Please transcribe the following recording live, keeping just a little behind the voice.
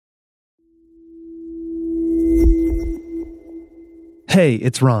Hey,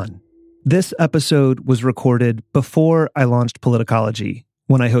 it's Ron. This episode was recorded before I launched Politicology,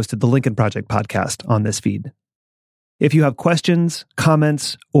 when I hosted the Lincoln Project podcast on this feed. If you have questions,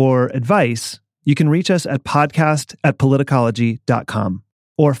 comments, or advice, you can reach us at podcast@politicology.com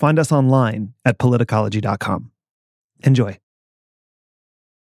or find us online at politicology.com. Enjoy.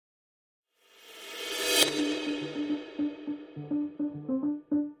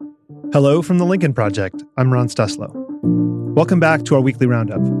 Hello from the Lincoln Project. I'm Ron Steslow. Welcome back to our weekly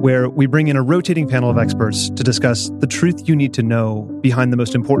Roundup, where we bring in a rotating panel of experts to discuss the truth you need to know behind the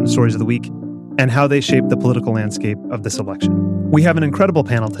most important stories of the week and how they shape the political landscape of this election. We have an incredible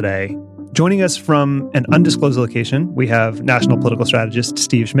panel today. Joining us from an undisclosed location, we have national political strategist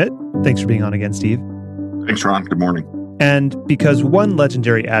Steve Schmidt. Thanks for being on again, Steve. Thanks, Ron. Good morning. And because one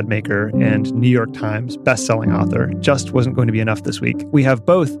legendary ad maker and New York Times bestselling author just wasn't going to be enough this week, we have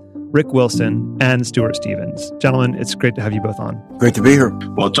both Rick Wilson and Stuart Stevens. Gentlemen, it's great to have you both on. Great to be here.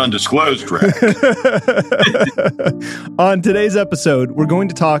 Well, it's undisclosed, Rick. On today's episode, we're going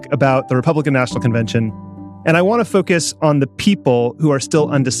to talk about the Republican National Convention, and I want to focus on the people who are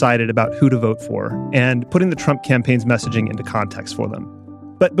still undecided about who to vote for and putting the Trump campaign's messaging into context for them.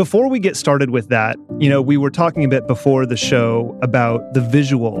 But before we get started with that, we were talking a bit before the show about the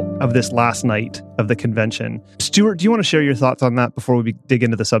visual of this last night of the convention. Stuart, do you want to share your thoughts on that before we dig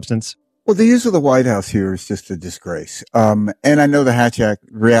into the substance? Well, the use of the White House here is just a disgrace. And I know the Hatch Act,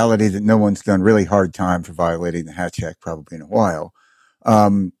 reality that no one's done really hard time for violating the Hatch Act probably in a while.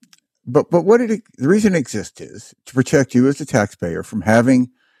 But the reason it exists is to protect you as the taxpayer from having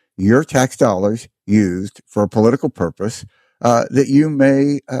your tax dollars used for a political purpose that you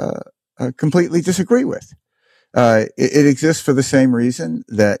may completely disagree with. It exists for the same reason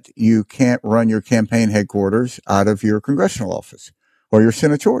that you can't run your campaign headquarters out of your congressional office or your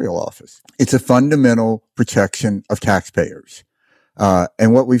senatorial office. It's a fundamental protection of taxpayers.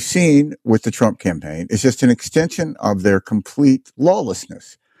 And what we've seen with the Trump campaign is just an extension of their complete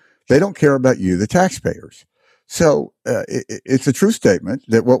lawlessness. They don't care about you, the taxpayers. So it's a true statement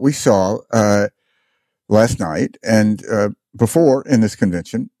that what we saw last night and before in this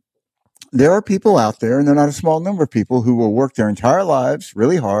convention, there are people out there, and they're not a small number of people, who will work their entire lives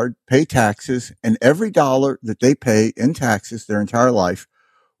really hard, pay taxes, and every dollar that they pay in taxes their entire life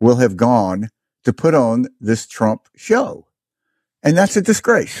will have gone to put on this Trump show. And that's a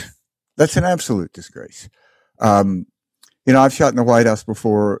disgrace. That's an absolute disgrace. I've shot in the White House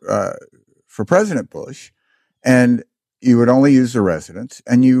before for President Bush, and you would only use the residence,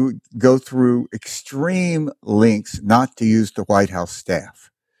 and you go through extreme lengths not to use the White House staff.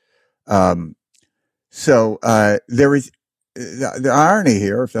 So there is the irony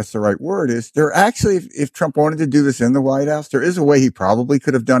here, if that's the right word, is there actually, if Trump wanted to do this in the White House, there is a way he probably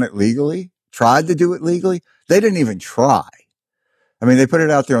could have done it legally, tried to do it legally. They didn't even try. I mean, they put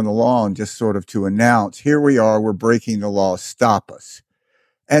it out there on the lawn just sort of to announce, here we are, we're breaking the law, stop us.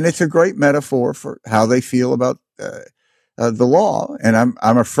 And it's a great metaphor for how they feel about the law, and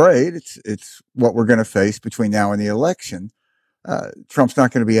I'm afraid it's what we're going to face between now and the election. Trump's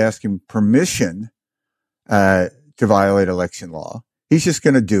not going to be asking permission to violate election law. He's just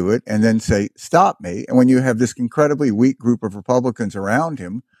going to do it and then say, "Stop me." And when you have this incredibly weak group of Republicans around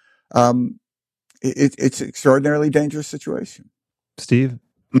him, it's an extraordinarily dangerous situation. Steve?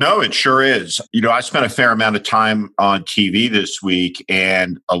 No, it sure is. I spent a fair amount of time on TV this week,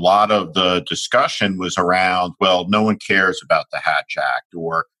 and a lot of the discussion was around, well, no one cares about the Hatch Act,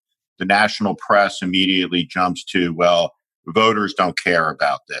 or the national press immediately jumps to, well, voters don't care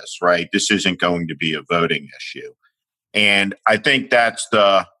about this, right? This isn't going to be a voting issue. And I think that's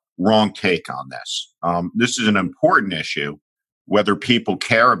the wrong take on this. This is an important issue. Whether people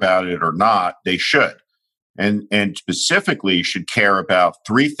care about it or not, they should. And specifically should care about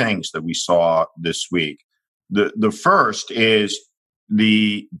three things that we saw this week. The first is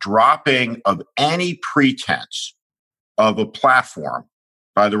the dropping of any pretense of a platform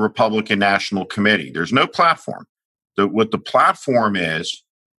by the Republican National Committee. There's no platform. What the platform is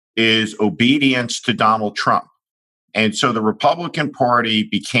obedience to Donald Trump. And so the Republican Party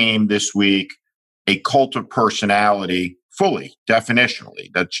became this week a cult of personality, fully,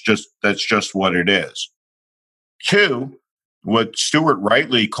 definitionally. That's just what it is. Two, what Stuart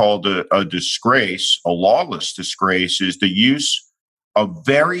rightly called a disgrace, a lawless disgrace, is the use of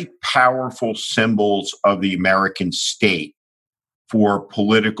very powerful symbols of the American state for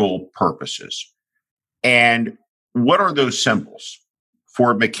political purposes. And what are those symbols?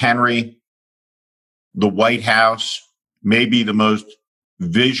 Fort McHenry, the White House, maybe the most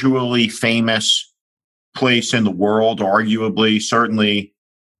visually famous place in the world, arguably, certainly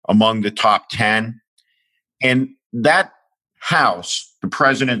among the top 10. And that house, the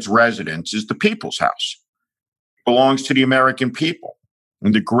president's residence, is the people's house. It belongs to the American people.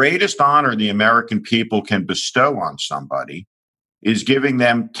 And the greatest honor the American people can bestow on somebody is giving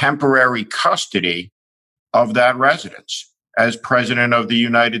them temporary custody of that residence as president of the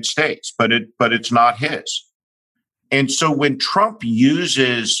United States, but it's not his. And so when Trump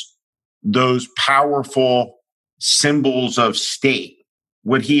uses those powerful symbols of state,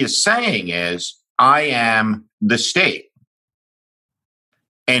 what he is saying is, I am the state.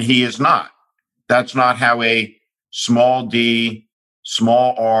 And he is not. That's not how a small d,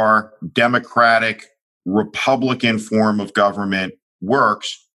 small r, democratic, Republican form of government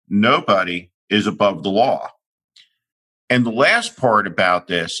works. Nobody is above the law. And the last part about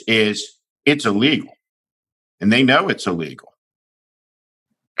this is it's illegal. And they know it's illegal.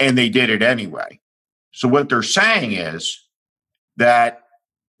 And they did it anyway. So what they're saying is that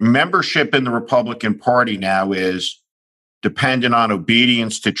membership in the Republican Party now is dependent on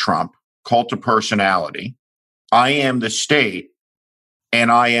obedience to Trump, cult of personality. I am the state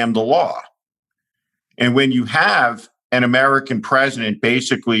and I am the law. And when you have an American president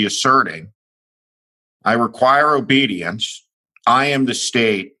basically asserting, I require obedience, I am the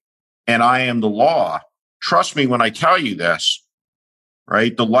state, and I am the law, trust me when I tell you this,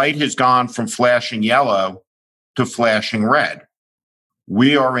 right? The light has gone from flashing yellow to flashing red.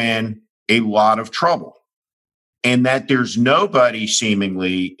 We are in a lot of trouble. And that there's nobody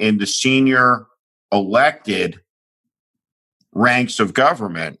seemingly in the senior elected ranks of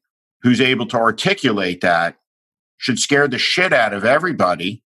government who's able to articulate that should scare the shit out of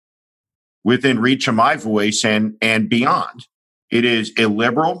everybody within reach of my voice and beyond. It is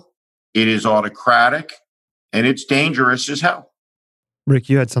illiberal, it is autocratic, and it's dangerous as hell. Rick,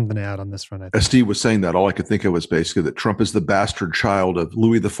 you had something to add on this front. As Steve was saying that, all I could think of was basically that Trump is the bastard child of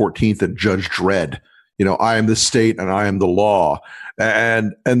Louis XIV and Judge Dredd. You know, I am the state and I am the law.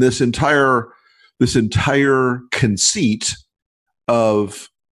 And this entire conceit of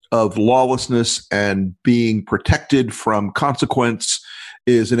lawlessness and being protected from consequence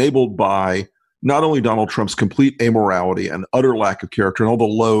is enabled by not only Donald Trump's complete amorality and utter lack of character and all the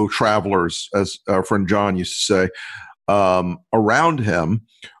low travelers, as our friend John used to say, around him,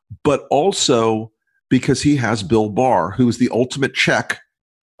 but also because he has Bill Barr, who is the ultimate check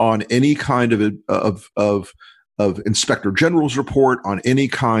on any kind of Inspector General's report, on any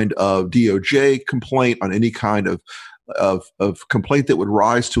kind of DOJ complaint, on any kind of complaint that would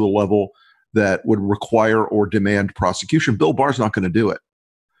rise to a level that would require or demand prosecution. Bill Barr's not going to do it.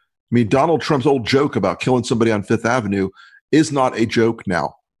 I mean, Donald Trump's old joke about killing somebody on Fifth Avenue is not a joke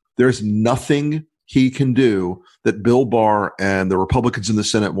now. There's nothing he can do that Bill Barr and the Republicans in the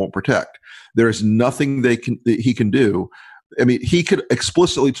Senate won't protect. There is nothing he can do. I mean, he could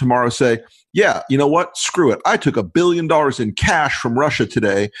explicitly tomorrow say, yeah, you know what? Screw it. I took $1 billion in cash from Russia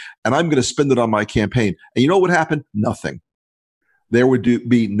today, and I'm going to spend it on my campaign. And you know what would happen? Nothing. There would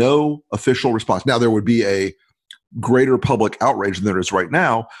be no official response. Now, there would be a greater public outrage than there is right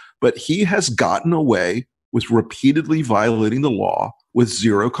now, but he has gotten away with repeatedly violating the law with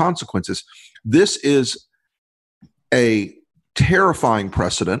zero consequences. This is a terrifying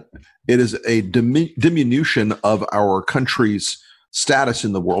precedent. It is a diminution of our country's status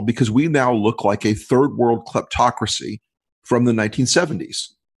in the world because we now look like a third world kleptocracy from the 1970s,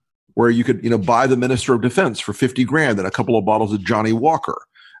 where you could, buy the Minister of Defense for $50,000 and a couple of bottles of Johnny Walker.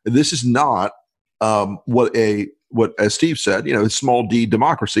 This is not what, as Steve said, a small d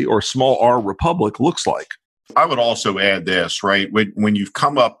democracy or small r republic looks like. I would also add this, right? When you've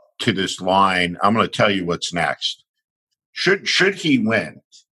come up to this line, I'm going to tell you what's next. Should he win,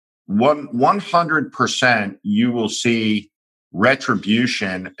 100% you will see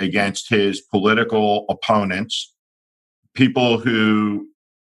retribution against his political opponents, people who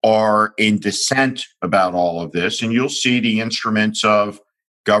are in dissent about all of this, and you'll see the instruments of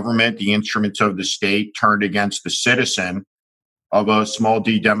government, the instruments of the state turned against the citizen of a small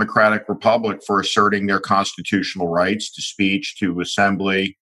d democratic republic for asserting their constitutional rights to speech, to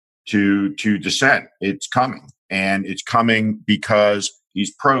assembly, to dissent. It's coming. And it's coming because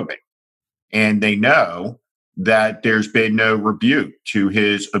he's probing. And they know that there's been no rebuke to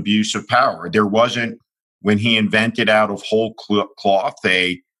his abuse of power. There wasn't, when he invented out of whole cloth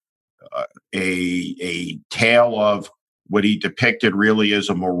a tale of what he depicted really as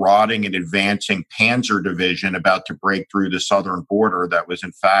a marauding and advancing Panzer division about to break through the southern border that was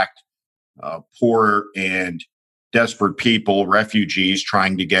in fact poor and desperate people, refugees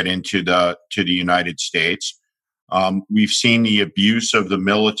trying to get to the United States. We've seen the abuse of the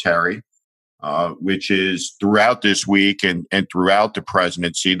military, which is throughout this week and throughout the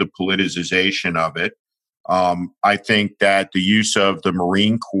presidency, the politicization of it. I think that the use of the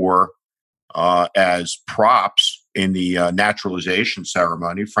Marine Corps as props in the naturalization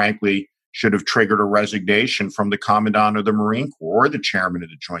ceremony, frankly, should have triggered a resignation from the commandant of the Marine Corps or the chairman of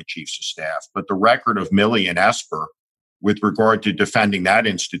the Joint Chiefs of Staff. But the record of Milley and Esper with regard to defending that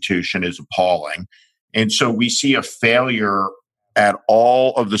institution is appalling. And so we see a failure at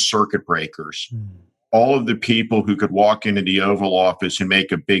all of the circuit breakers, all of the people who could walk into the Oval Office and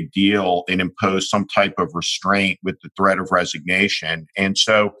make a big deal and impose some type of restraint with the threat of resignation. And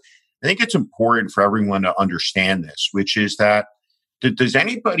so I think it's important for everyone to understand this, which is that does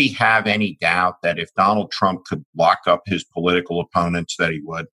anybody have any doubt that if Donald Trump could lock up his political opponents, that he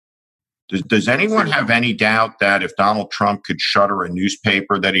would? Does anyone have any doubt that if Donald Trump could shutter a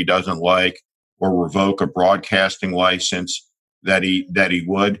newspaper that he doesn't like or revoke a broadcasting license, that he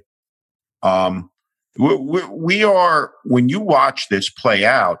would? We are, when you watch this play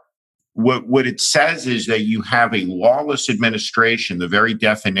out, what it says is that you have a lawless administration, the very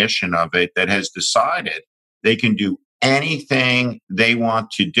definition of it, that has decided they can do anything they want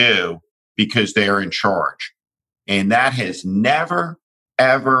to do because they are in charge. And that has never,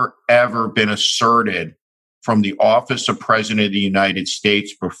 ever, ever been asserted from the office of President of the United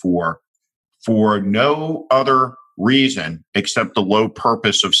States before, for no other reason except the low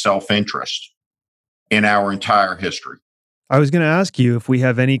purpose of self-interest in our entire history. I was going to ask you if we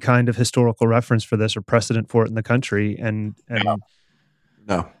have any kind of historical reference for this or precedent for it in the country. And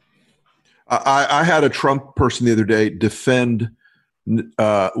no. I had a Trump person the other day defend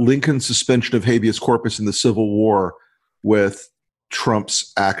Lincoln's suspension of habeas corpus in the Civil War with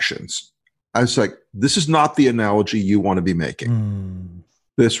Trump's actions. I was like, this is not the analogy you want to be making.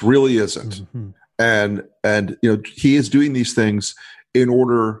 This really isn't. Mm-hmm. And he is doing these things in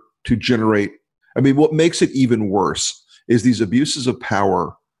order to generate. I mean, what makes it even worse is these abuses of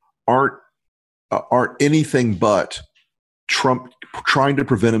power aren't anything but Trump trying to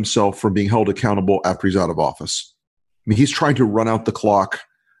prevent himself from being held accountable after he's out of office. I mean, he's trying to run out the clock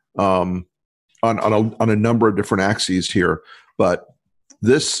on a number of different axes here. But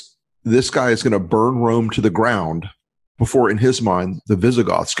this guy is going to burn Rome to the ground before, in his mind, the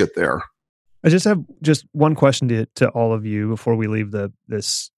Visigoths get there. I just have one question to all of you before we leave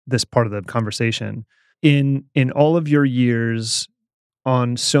this part of the conversation. In all of your years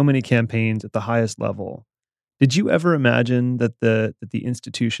on so many campaigns at the highest level, did you ever imagine that the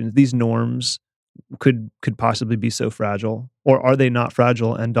institutions, these norms, could possibly be so fragile? Or are they not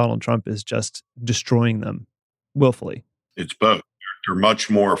fragile and Donald Trump is just destroying them willfully? It's both. They're much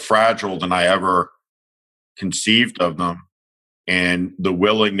more fragile than I ever conceived of them. And the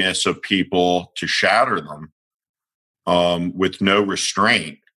willingness of people to shatter them with no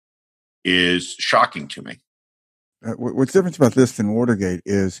restraint is shocking to me. What's different about this than Watergate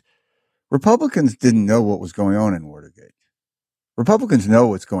is Republicans didn't know what was going on in Watergate. Republicans know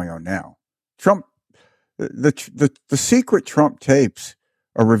what's going on now. Trump, the secret Trump tapes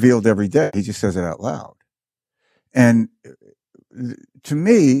are revealed every day. He just says it out loud. And to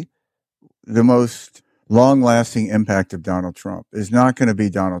me, the most long-lasting impact of Donald Trump is not going to be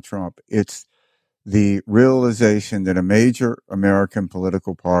Donald Trump. It's the realization that a major American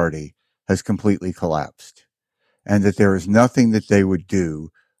political party has completely collapsed and that there is nothing that they would do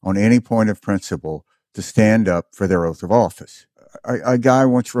on any point of principle to stand up for their oath of office. A guy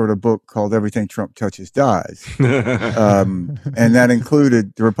once wrote a book called Everything Trump Touches Dies, and that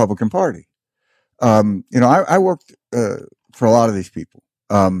included the Republican Party. I worked for a lot of these people,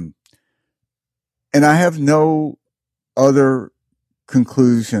 and I have no other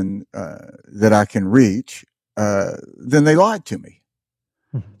conclusion that I can reach than they lied to me.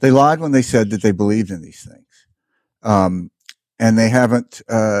 They lied when they said that they believed in these things. And they haven't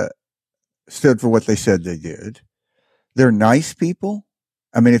stood for what they said they did. They're nice people.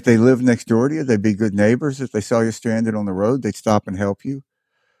 I mean, if they lived next door to you, they'd be good neighbors. If they saw you stranded on the road, they'd stop and help you.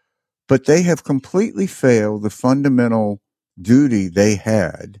 But they have completely failed the fundamental duty they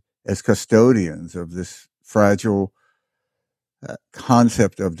had as custodians of this fragile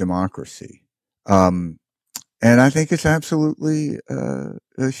concept of democracy. And I think it's absolutely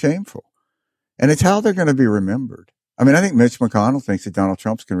shameful. And it's how they're going to be remembered. I mean, I think Mitch McConnell thinks that Donald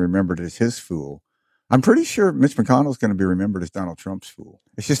Trump's going to be remembered as his fool. I'm pretty sure Mitch McConnell's going to be remembered as Donald Trump's fool.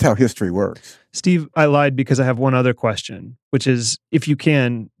 It's just how history works. Steve, I lied because I have one other question, which is, if you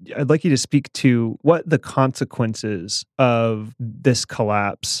can, I'd like you to speak to what the consequences of this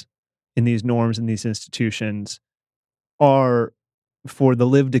collapse in these norms and these institutions are for the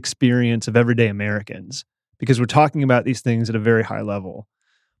lived experience of everyday Americans. Because we're talking about these things at a very high level.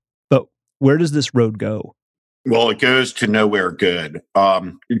 But where does this road go? Well, it goes to nowhere good.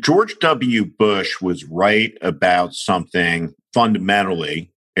 George W. Bush was right about something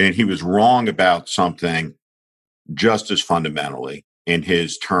fundamentally, and he was wrong about something just as fundamentally in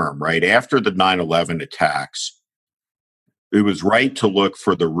his term, right? After the 9/11 attacks, it was right to look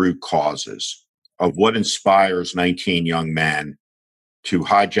for the root causes of what inspires 19 young men to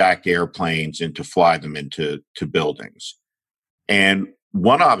hijack airplanes and to fly them into buildings. And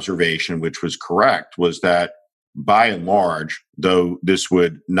one observation, which was correct, was that by and large, though this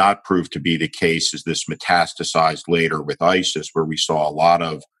would not prove to be the case as this metastasized later with ISIS, where we saw a lot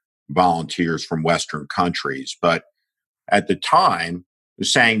of volunteers from Western countries. But at the time,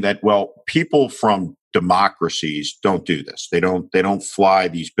 was saying that, well, people from democracies don't do this. They don't fly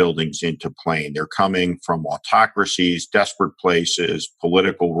these buildings into plane. They're coming from autocracies, desperate places,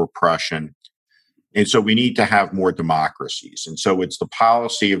 political repression. And so we need to have more democracies. And so it's the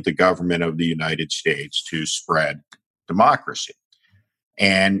policy of the government of the United States to spread democracy.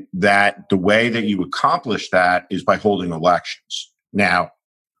 And that the way that you accomplish that is by holding elections. Now,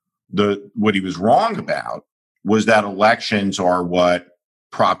 what he was wrong about was that elections are what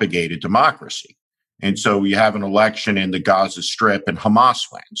propagated democracy. And so you have an election in the Gaza Strip and Hamas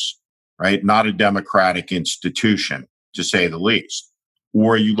wins, right? Not a democratic institution, to say the least.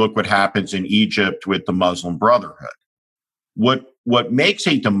 Or you look what happens in Egypt with the Muslim Brotherhood. What makes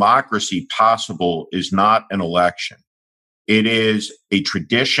a democracy possible is not an election. It is a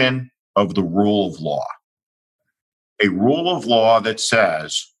tradition of the rule of law. A rule of law that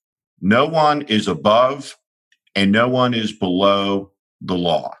says no one is above and no one is below the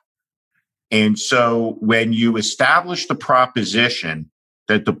law. And so when you establish the proposition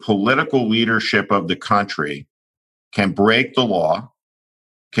that the political leadership of the country can break the law,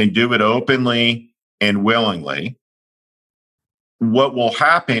 can do it openly and willingly, what will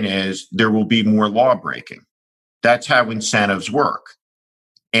happen is there will be more law breaking. That's how incentives work.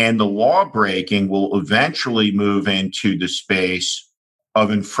 And the law breaking will eventually move into the space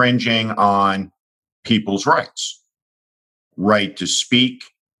of infringing on people's rights. Right to speak,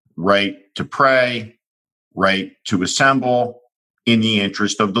 right to pray, right to assemble in the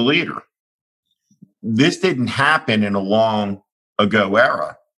interest of the leader. This didn't happen in a long ago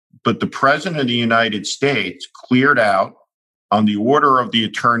era, but the President of the United States cleared out, on the order of the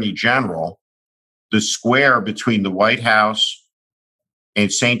Attorney General, the square between the White House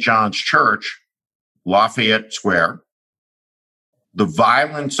and St. John's Church, Lafayette Square. The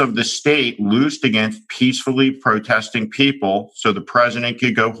violence of the state loosed against peacefully protesting people so the president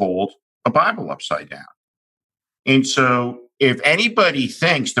could go hold a Bible upside down. And so if anybody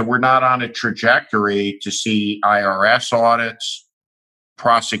thinks that we're not on a trajectory to see IRS audits,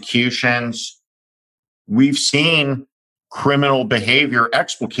 prosecutions, we've seen criminal behavior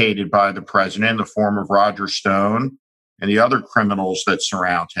explicated by the president in the form of Roger Stone and the other criminals that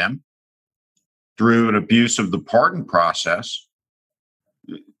surround him through an abuse of the pardon process.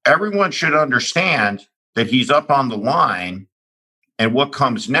 Everyone should understand that he's up on the line, and what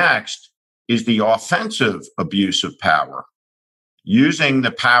comes next is the offensive abuse of power, using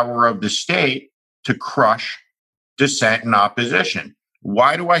the power of the state to crush dissent and opposition.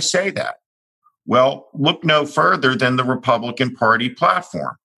 Why do I say that? Well, look no further than the Republican Party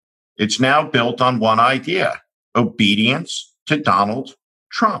platform. It's now built on one idea: obedience to Donald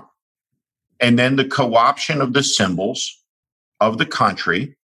Trump. And then the co-option of the symbols of the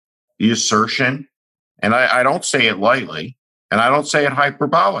country, the assertion, and I don't say it lightly, and I don't say it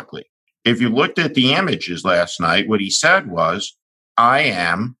hyperbolically. If you looked at the images last night, what he said was, I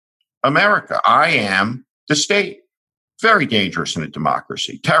am America. I am the state. Very dangerous in a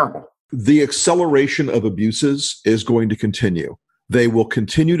democracy. Terrible. The acceleration of abuses is going to continue. They will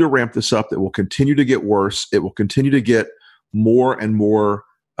continue to ramp this up. It will continue to get worse. It will continue to get more and more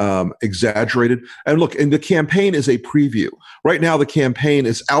exaggerated. And look, and the campaign is a preview. Right now, the campaign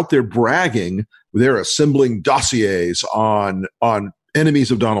is out there bragging. They're assembling dossiers on enemies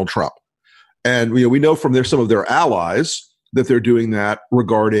of Donald Trump. And we know from some of their allies that they're doing that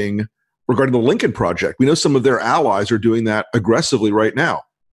regarding the Lincoln Project. We know some of their allies are doing that aggressively right now.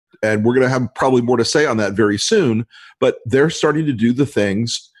 And we're going to have probably more to say on that very soon. But they're starting to do the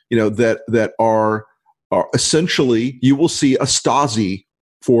things, that are essentially, you will see a Stasi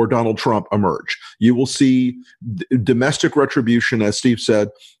for Donald Trump emerge. You will see domestic retribution, as Steve said,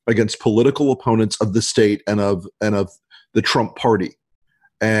 against political opponents of the state and of the Trump party.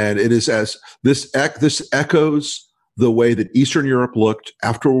 And it is as this echoes the way that Eastern Europe looked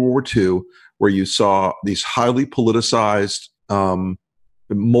after World War II, where you saw these highly politicized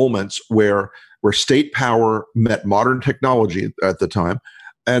moments where state power met modern technology at the time,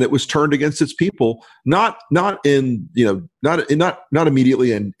 and it was turned against its people, not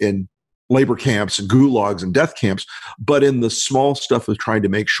immediately in labor camps and gulags and death camps, but in the small stuff of trying to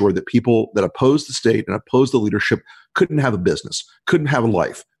make sure that people that oppose the state and oppose the leadership couldn't have a business, couldn't have a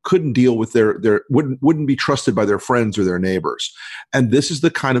life, couldn't deal with their wouldn't be trusted by their friends or their neighbors. And this is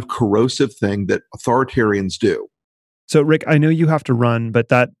the kind of corrosive thing that authoritarians do. So, Rick, I know you have to run, but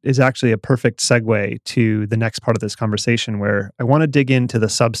that is actually a perfect segue to the next part of this conversation, where I want to dig into the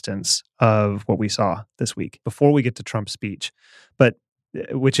substance of what we saw this week before we get to Trump's speech, but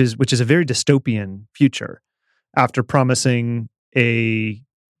which is a very dystopian future. After promising a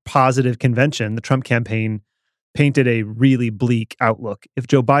positive convention, the Trump campaign painted a really bleak outlook if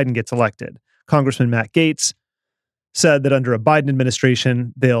Joe Biden gets elected. Congressman Matt Gaetz said that under a Biden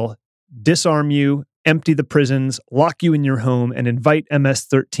administration, they'll disarm you, empty the prisons, lock you in your home, and invite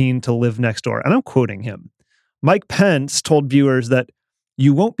MS-13 to live next door. And I'm quoting him. Mike Pence told viewers that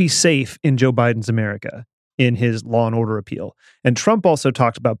you won't be safe in Joe Biden's America in his Law and Order appeal. And Trump also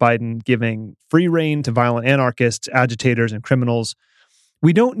talked about Biden giving free rein to violent anarchists, agitators, and criminals.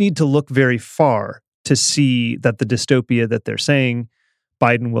 We don't need to look very far to see that the dystopia that they're saying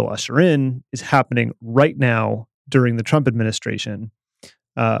Biden will usher in is happening right now during the Trump administration.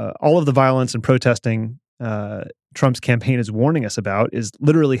 All of the violence and protesting Trump's campaign is warning us about is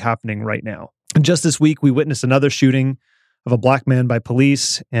literally happening right now. And just this week, we witnessed another shooting of a black man by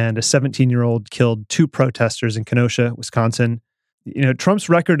police, and a 17-year-old killed 2 protesters in Kenosha, Wisconsin. You know, Trump's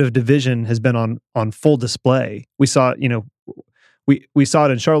record of division has been on full display. We saw, we saw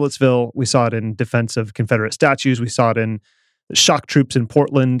it in Charlottesville. We saw it in defense of Confederate statues. We saw it in shock troops in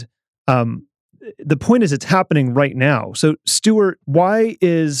Portland. The point is, it's happening right now. So, Stuart, why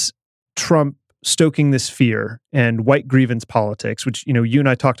is Trump stoking this fear and white grievance politics, which, you and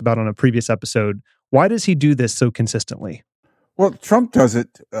I talked about on a previous episode? Why does he do this so consistently? Well, Trump does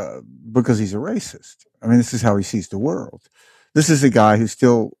it because he's a racist. I mean, this is how he sees the world. This is a guy who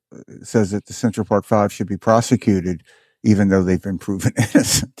still says that the Central Park Five should be prosecuted, even though they've been proven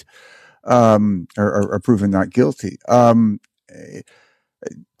innocent or proven not guilty. Trump's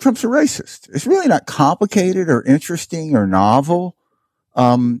a racist. It's really not complicated or interesting or novel.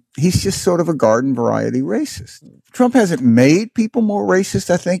 He's just sort of a garden variety racist. Trump hasn't made people more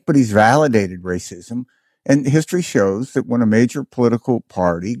racist, I think, but he's validated racism. And history shows that when a major political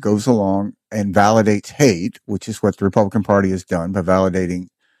party goes along and validates hate, which is what the Republican Party has done by validating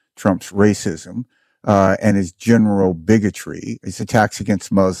Trump's racism and his general bigotry, his attacks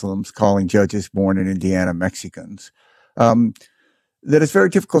against Muslims, calling judges born in Indiana Mexicans, that it's very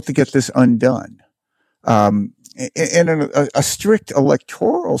difficult to get this undone. In a strict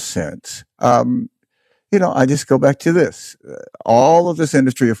electoral sense, I just go back to this. All of this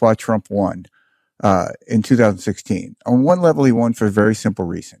industry of why Trump won in 2016. On one level, he won for a very simple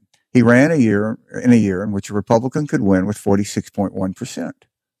reason. He ran in a year in which a Republican could win with 46.1%.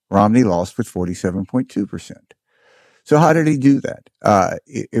 Romney lost with 47.2%. So how did he do that?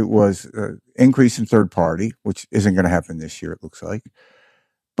 It was increase in third party, which isn't going to happen this year, it looks like.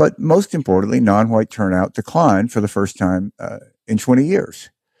 But most importantly, non-white turnout declined for the first time in 20 years.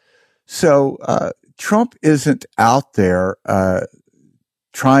 So Trump isn't out there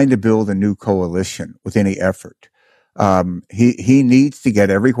trying to build a new coalition with any effort. He needs to get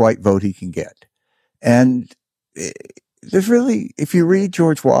every white vote he can get. And there's really, if you read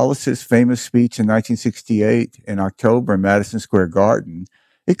George Wallace's famous speech in 1968 in October in Madison Square Garden,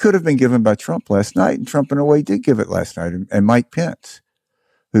 it could have been given by Trump last night, and Trump in a way did give it last night, and Mike Pence,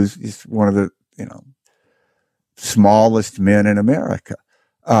 who's one of the smallest men in America.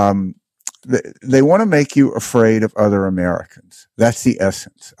 They want to make you afraid of other Americans. That's the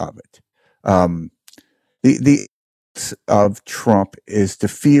essence of it. The essence of Trump is to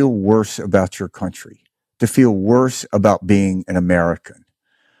feel worse about your country, to feel worse about being an American.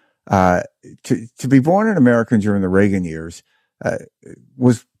 To be born an American during the Reagan years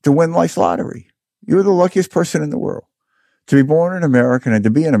was to win life's lottery. You were the luckiest person in the world. To be born an American and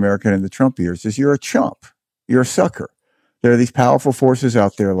to be an American in the Trump years is you're a chump. You're a sucker. There are these powerful forces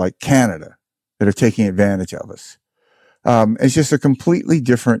out there like Canada that are taking advantage of us. It's just a completely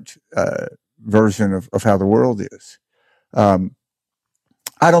different version of how the world is.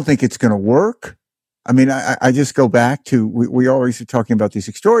 I don't think it's going to work. I mean, I just go back to, we always are talking about these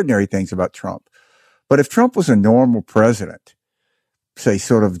extraordinary things about Trump. But if Trump was a normal president, say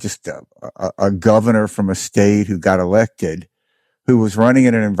sort of just a governor from a state who got elected, who was running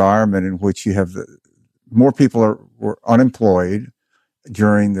in an environment in which you have more people were unemployed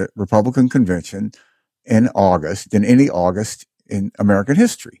during the Republican convention in August than any August in American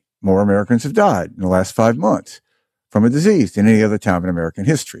history. More Americans have died in the last 5 months. from a disease than any other time in American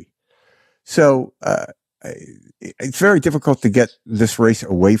history. So it's very difficult to get this race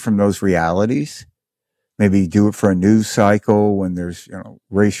away from those realities. Maybe do it for a news cycle when there's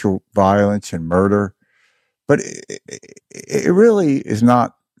racial violence and murder, but it really is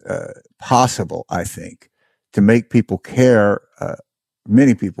not possible, I think, to make people care.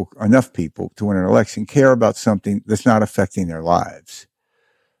 Many people, enough people to win an election, care about something that's not affecting their lives.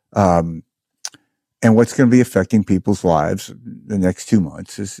 And what's going to be affecting people's lives the next 2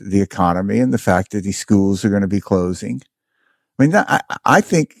 months is the economy and the fact that these schools are going to be closing. I mean, I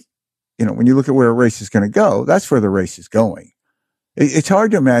think, when you look at where a race is going to go, that's where the race is going. It's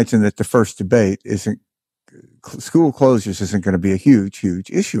hard to imagine that the first debate school closures isn't going to be a huge, huge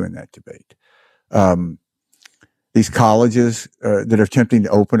issue in that debate. These colleges that are attempting to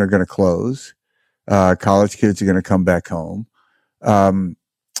open are going to close. College kids are going to come back home.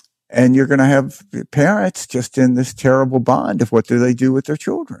 And you're going to have parents just in this terrible bind of what do they do with their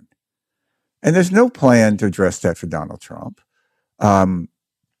children. And there's no plan to address that for Donald Trump. And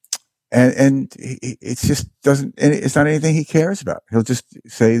it just doesn't, it's not anything he cares about. He'll just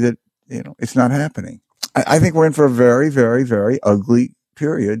say that, it's not happening. I think we're in for a very, very, very ugly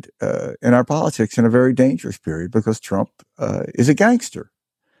period in our politics, and a very dangerous period, because Trump is a gangster,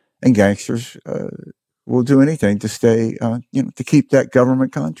 and gangsters will do anything to stay, to keep that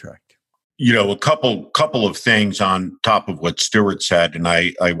government contract. A couple of things on top of what Stuart said, and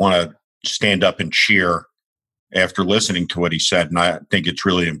I want to stand up and cheer after listening to what he said, and I think it's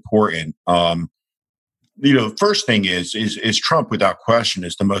really important. The first thing is Trump, without question,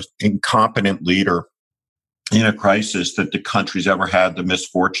 is the most incompetent leader in a crisis that the country's ever had the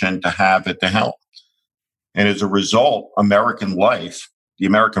misfortune to have at the helm. And as a result, American life, the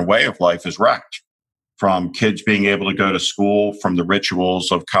American way of life, is wrecked. From kids being able to go to school, from the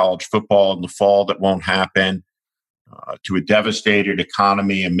rituals of college football in the fall that won't happen, to a devastated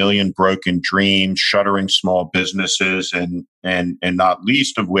economy, a million broken dreams, shuttering small businesses, and not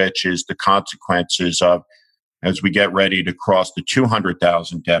least of which is the consequences of, as we get ready to cross the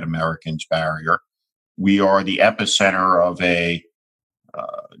 200,000 dead Americans barrier, we are the epicenter of a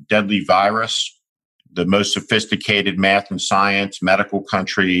deadly virus, the most sophisticated math and science medical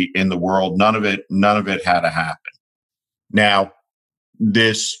country in the world. None of it had to happen. Now,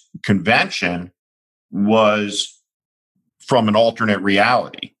 this convention was from an alternate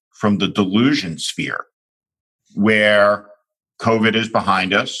reality, from the delusion sphere, where COVID is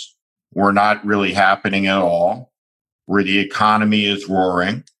behind us. We're not really happening at all, where the economy is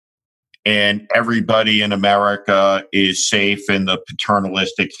roaring, and everybody in America is safe in the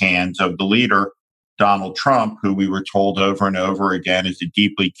paternalistic hands of the leader, Donald Trump, who we were told over and over again is a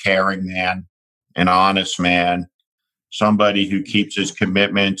deeply caring man, an honest man, somebody who keeps his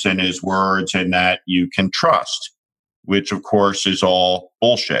commitments and his words and that you can trust, which of course is all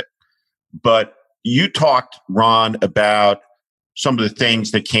bullshit. But you talked, Ron, about some of the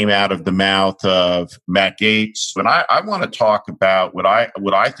things that came out of the mouth of Matt Gaetz. But I want to talk about what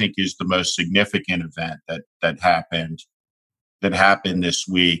I think is the most significant event that happened this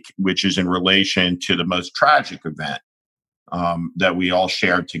week, which is in relation to the most tragic event that we all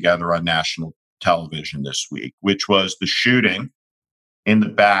shared together on national television this week, which was the shooting in the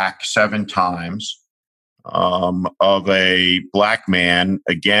back 7 times of a black man,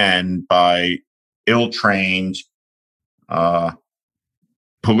 again, by ill-trained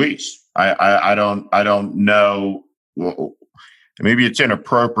police. I don't know. Well, maybe it's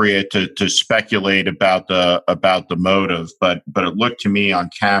inappropriate to speculate about the motive, but it looked to me on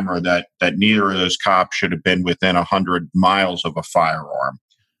camera that neither of those cops should have been within 100 miles of a firearm.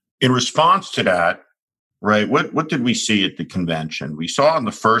 In response to that, right, what did we see at the convention? We saw on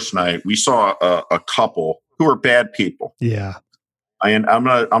the first night, we saw a couple who are bad people. Yeah. And I'm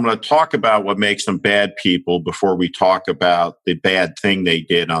gonna talk about what makes them bad people before we talk about the bad thing they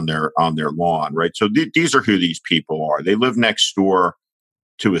did on their lawn, right? So these are who these people are. They live next door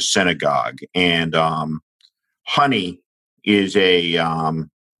to a synagogue, and honey is a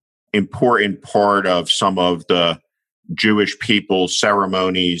important part of some of the Jewish people's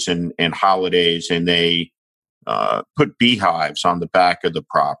ceremonies and holidays, and they put beehives on the back of the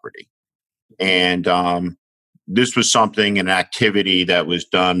property, and this was an activity that was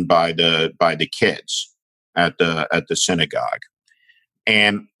done by the kids at the synagogue.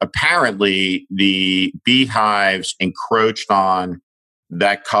 And apparently the beehives encroached on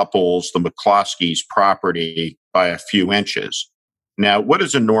that the McCloskey's property by a few inches. Now, what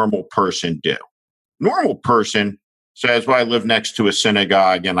does a normal person do? Normal person says, well, I live next to a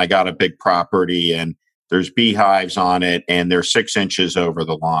synagogue and I got a big property and there's beehives on it and they're 6 inches over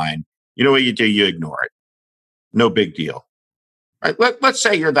the line. You know what you do? You ignore it. No big deal. Right? Let's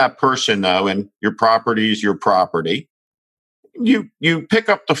say you're that person, though, and your property is your property. You pick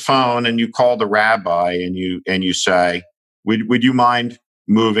up the phone and you call the rabbi and you say, would you mind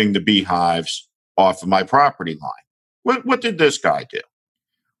moving the beehives off of my property line? What did this guy do?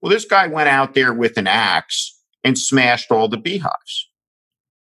 Well, this guy went out there with an axe and smashed all the beehives.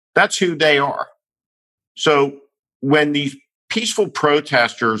 That's who they are. So when these peaceful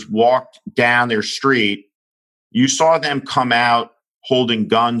protesters walked down their street, you saw them come out holding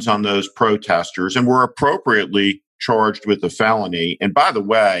guns on those protesters and were appropriately charged with a felony. And by the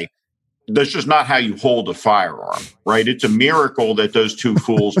way, that's just not how you hold a firearm, right? It's a miracle that those two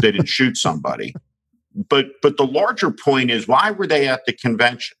fools didn't shoot somebody. But the larger point is, why were they at the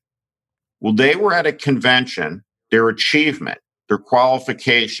convention? Well, they were at a convention. Their achievement, their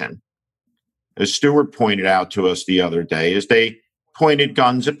qualification, as Stuart pointed out to us the other day, is they pointed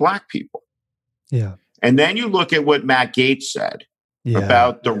guns at Black people. Yeah. And then you look at what Matt Gaetz said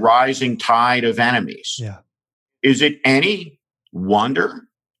about the rising tide of enemies. Yeah. Is it any wonder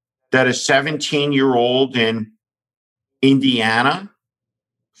that a 17-year-old in Indiana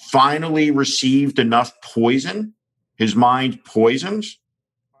finally received enough poison, his mind poisoned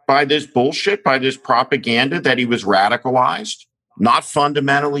by this bullshit, by this propaganda, that he was radicalized, not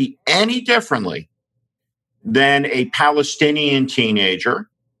fundamentally any differently than a Palestinian teenager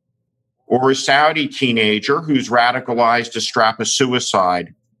or a Saudi teenager who's radicalized to strap a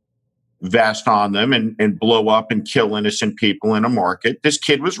suicide vest on them and blow up and kill innocent people in a market. This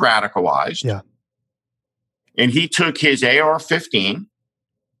kid was radicalized. Yeah. And he took his AR-15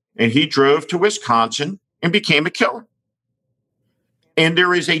 and he drove to Wisconsin and became a killer. And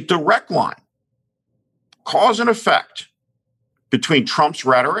there is a direct line, cause and effect, between Trump's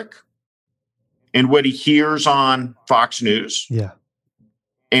rhetoric and what he hears on Fox News. Yeah.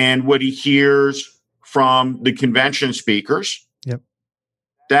 And what he hears from the convention speakers. Yep.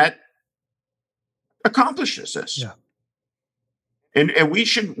 That accomplishes this. Yeah. And we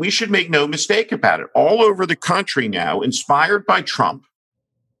should make no mistake about it. All over the country now, inspired by Trump.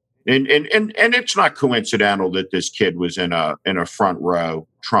 And it's not coincidental that this kid was in a front row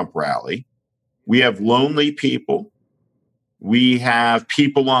Trump rally. We have lonely people. We have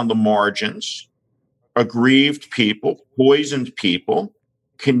people on the margins, aggrieved people, poisoned people,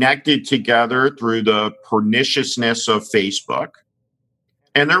 connected together through the perniciousness of Facebook,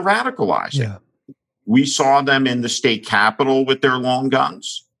 and they're radicalizing. Yeah. We saw them in the state capitol with their long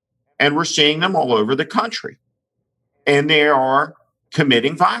guns, and we're seeing them all over the country. And they are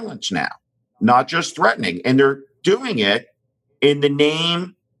committing violence now, not just threatening. And they're doing it in the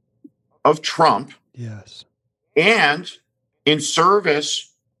name of Trump. Yes. And in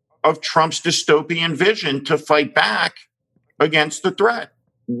service of Trump's dystopian vision to fight back against the threat.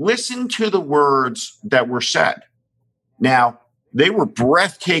 Listen to the words that were said. Now, they were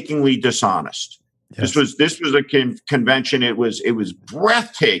breathtakingly dishonest. Yes. This was a convention. It was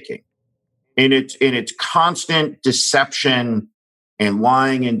breathtaking in its constant deception and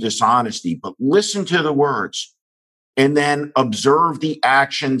lying and dishonesty. But listen to the words and then observe the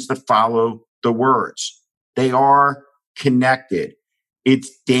actions that follow the words. They are connected. It's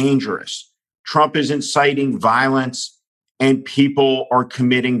dangerous. Trump is inciting violence, and people are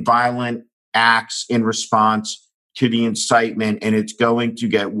committing violent acts in response to the incitement, and it's going to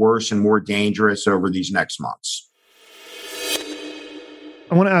get worse and more dangerous over these next months.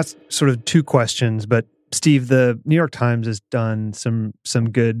 I want to ask sort of two questions, but Steve, the New York Times has done some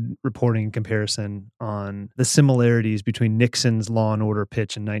good reporting and comparison on the similarities between Nixon's Law and Order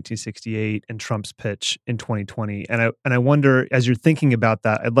pitch in 1968 and Trump's pitch in 2020. And I wonder, as you're thinking about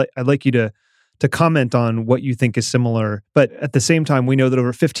that, I'd like you to comment on what you think is similar. But at the same time, we know that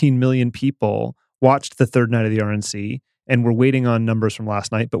over 15 million people watched the third night of the RNC, and we're waiting on numbers from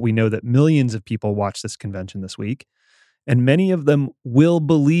last night, but we know that millions of people watched this convention this week. And many of them will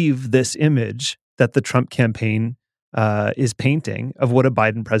believe this image that the Trump campaign is painting of what a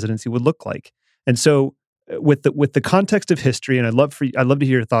Biden presidency would look like. And so with the context of history, and I'd love to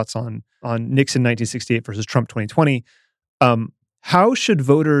hear your thoughts on Nixon 1968 versus Trump 2020, how should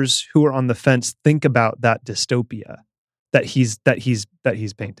voters who are on the fence think about that dystopia that he's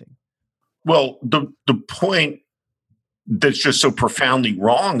painting? Well, the point that's just so profoundly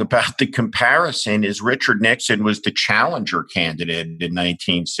wrong about the comparison is Richard Nixon was the challenger candidate in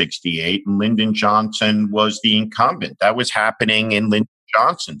 1968, and Lyndon Johnson was the incumbent. That was happening in Lyndon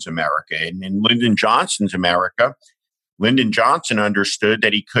Johnson's America. And in Lyndon Johnson's America, Lyndon Johnson understood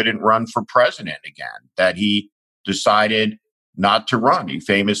that he couldn't run for president again, that he decided not to run. He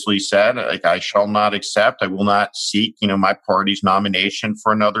famously said, I shall not accept, I will not seek, my party's nomination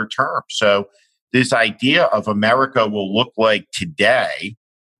for another term. So this idea of America will look like today,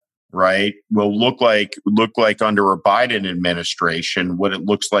 right? Will look like under a Biden administration, what it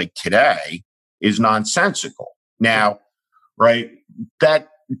looks like today is nonsensical. Now, right, that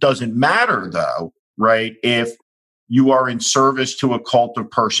doesn't matter though, right? If you are in service to a cult of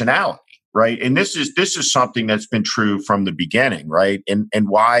personality, right? And this is something that's been true from the beginning, right? And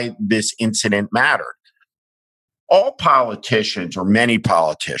why this incident mattered. All politicians, or many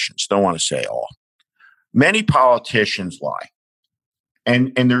politicians, don't want to say all, many politicians lie.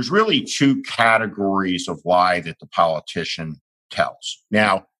 And there's really two categories of lie that the politician tells.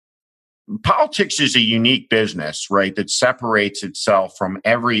 Now, politics is a unique business, right, that separates itself from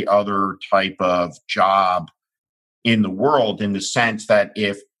every other type of job in the world, in the sense that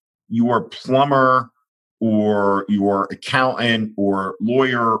if your plumber or your accountant or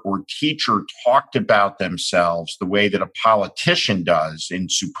lawyer or teacher talked about themselves the way that a politician does in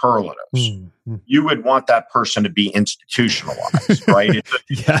superlatives, you would want that person to be institutionalized, right?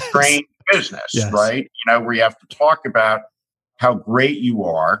 It's a strange business, right? You know, where you have to talk about how great you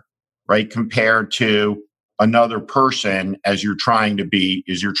are, right, compared to another person as you're trying to be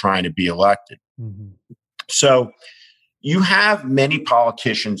elected. So you have many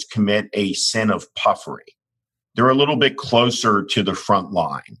politicians commit a sin of puffery. They're a little bit closer to the front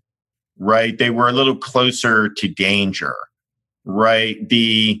line, right? They were a little closer to danger, right?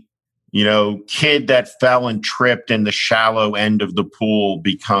 The, kid that fell and tripped in the shallow end of the pool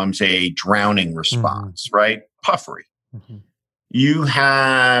becomes a drowning response, right? Puffery. You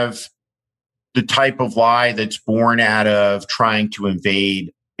have the type of lie that's born out of trying to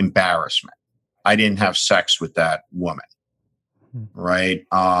evade embarrassment. I didn't have sex with that woman. Right.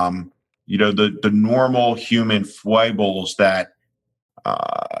 The normal human foibles that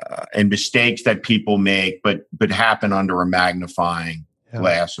and mistakes that people make, but happen under a magnifying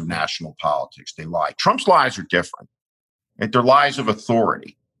glass of national politics. They lie. Trump's lies are different. Right? They're lies of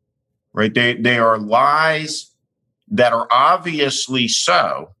authority. Right. They are lies that are obviously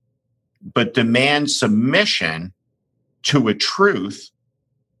so, but demand submission to a truth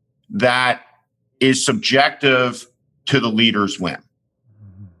that is subjective to the leader's whim.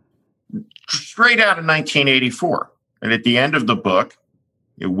 Straight out of 1984. And at the end of the book,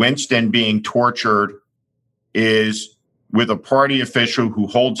 Winston being tortured is with a party official who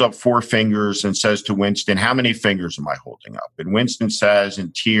holds up 4 fingers and says to Winston, "How many fingers am I holding up?" And Winston says,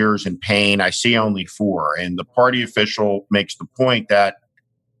 in tears and pain, "I see only 4. And the party official makes the point that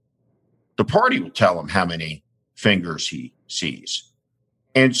the party will tell him how many fingers he sees.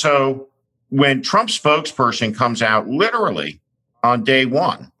 And so when Trump's spokesperson comes out literally on day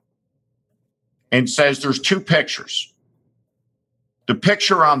 1 and says there's 2 pictures, the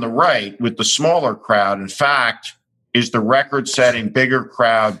picture on the right with the smaller crowd, in fact, is the record-setting bigger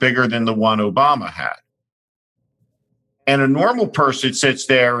crowd, bigger than the one Obama had. And a normal person sits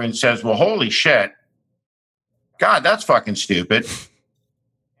there and says, well, holy shit, God, that's fucking stupid.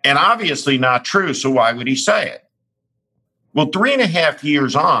 And obviously not true, so why would he say it? Well, 3.5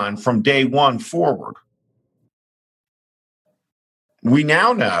 years on from day 1 forward, we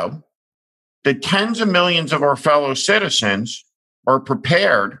now know that tens of millions of our fellow citizens are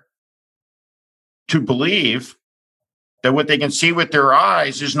prepared to believe that what they can see with their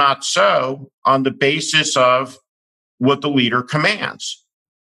eyes is not so on the basis of what the leader commands.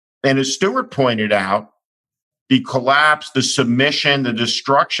 And as Stewart pointed out, the collapse, the submission, the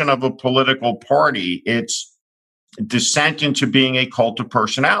destruction of a political party, its descent into being a cult of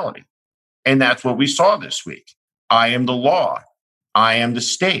personality. And that's what we saw this week. I am the law. I am the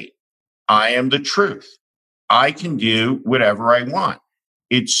state. I am the truth. I can do whatever I want.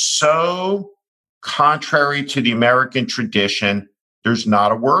 It's so contrary to the American tradition, there's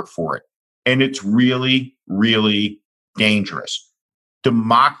not a word for it. And it's really, really dangerous.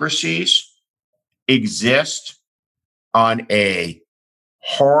 Democracies exist on a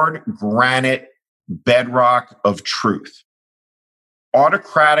hard granite bedrock of truth.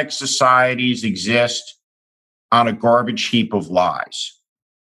 Autocratic societies exist on a garbage heap of lies.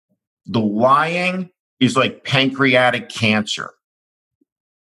 The lying is like pancreatic cancer.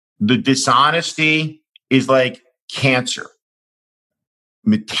 The dishonesty is like cancer.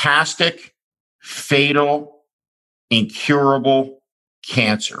 Metastatic, fatal, incurable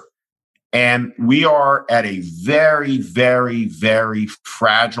cancer. And we are at a very, very, very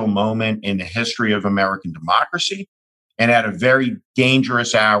fragile moment in the history of American democracy and at a very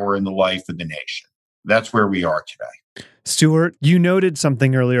dangerous hour in the life of the nation. That's where we are today. Stewart, you noted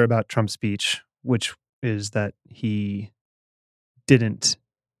something earlier about Trump's speech, which is that he didn't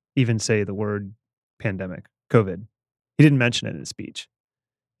even say the word pandemic, COVID. He didn't mention it in his speech.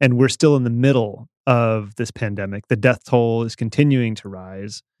 And we're still in the middle of this pandemic. The death toll is continuing to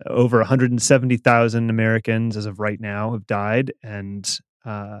rise. Over 170,000 Americans, as of right now, have died, and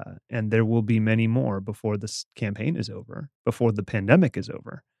there will be many more before this campaign is over, before the pandemic is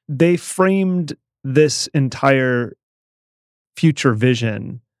over. They framed this entire future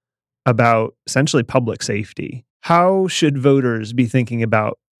vision about essentially public safety. How should voters be thinking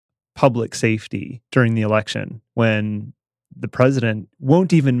about public safety during the election when the president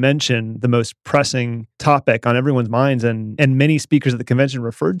won't even mention the most pressing topic on everyone's minds, and many speakers at the convention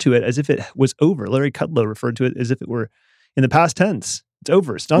referred to it as if it was over? Larry Kudlow referred to it as if it were in the past tense. It's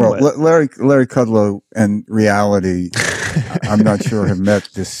over. It's done with. Larry Kudlow and reality, I'm not sure, have met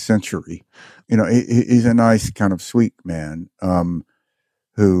this century. He's a nice kind of sweet man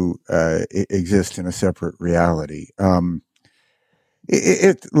who exists in a separate reality.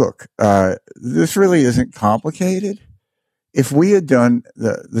 Look, this really isn't complicated. If we had done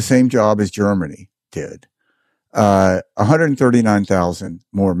the same job as Germany did, 139,000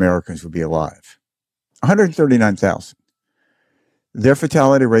 more Americans would be alive. 139,000. Their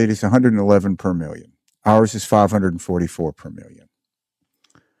fatality rate is 111 per million. Ours is 544 per million.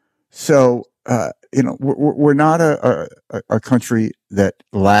 So, we're not a country that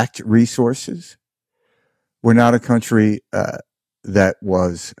lacked resources. We're not a country that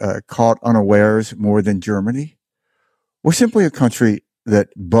was caught unawares more than Germany. We're simply a country that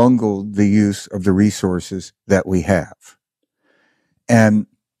bungled the use of the resources that we have. And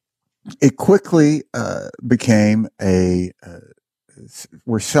it quickly became the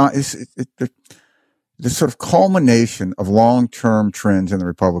sort of culmination of long-term trends in the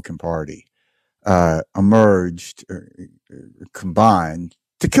Republican Party emerged, combined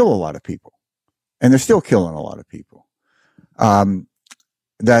to kill a lot of people. And they're still killing a lot of people.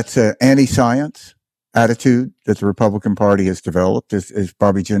 That's an anti-science attitude that the Republican Party has developed. As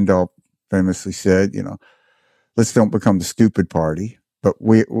Bobby Jindal famously said, let's don't become the stupid party. But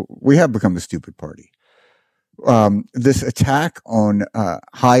we have become the stupid party. This attack on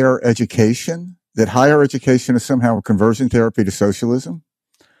higher education, that higher education is somehow a conversion therapy to socialism.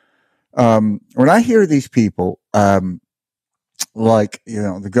 When I hear these people, like,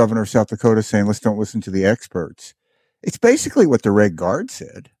 the governor of South Dakota saying, let's don't listen to the experts. It's basically what the Red Guard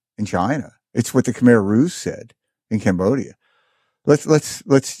said in China. It's what the Khmer Rouge said in Cambodia.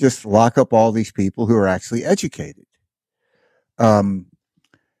 Let's just lock up all these people who are actually educated. And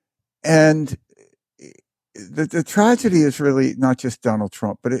the tragedy is really not just Donald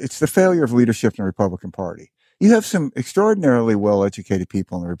Trump, but it's the failure of leadership in the Republican Party. You have some extraordinarily well-educated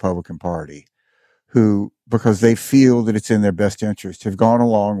people in the Republican Party who, because they feel that it's in their best interest, have gone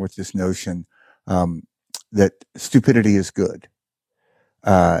along with this notion that stupidity is good.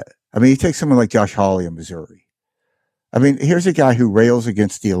 You take someone like Josh Hawley in Missouri. Here's a guy who rails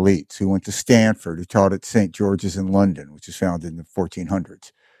against the elites, who went to Stanford, who taught at St. George's in London, which was founded in the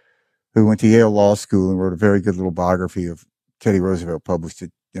 1400s, who went to Yale Law School and wrote a very good little biography of Teddy Roosevelt, published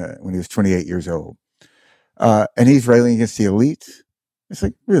it when he was 28 years old. And he's railing against the elites. It's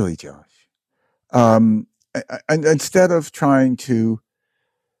like, really, Josh? And instead of trying to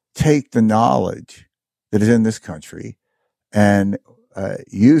take the knowledge that is in this country and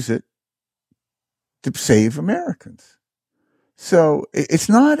use it to save Americans. So it's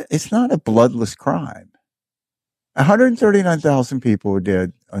not a bloodless crime. 139,000 people were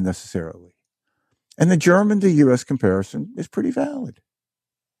dead unnecessarily. And the German to U.S. comparison is pretty valid.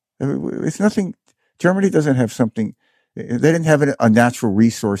 It's nothing. Germany doesn't have something. They didn't have a natural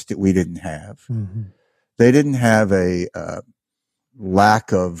resource that we didn't have. Mm-hmm. They didn't have a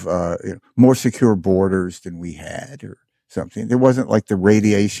lack of more secure borders than we had or something. There wasn't like the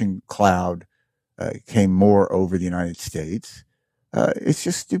radiation cloud came more over the United States. It's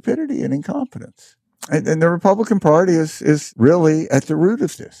just stupidity and incompetence. And the Republican Party is really at the root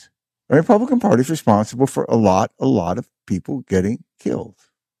of this. The Republican Party is responsible for a lot of people getting killed.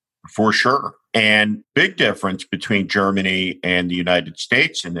 For sure. And big difference between Germany and the United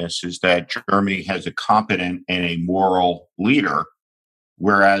States in this is that Germany has a competent and a moral leader,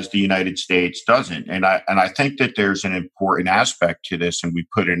 whereas the United States doesn't. And I think that there's an important aspect to this, and we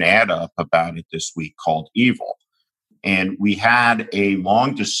put an ad up about it this week called Evil. And we had a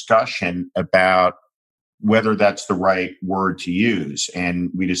long discussion about whether that's the right word to use.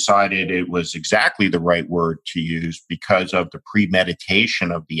 And we decided it was exactly the right word to use because of the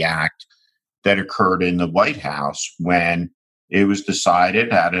premeditation of the act that occurred in the White House when it was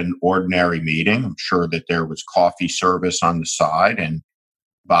decided at an ordinary meeting. I'm sure that there was coffee service on the side and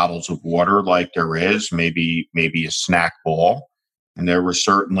bottles of water like there is, maybe a snack bowl. And there were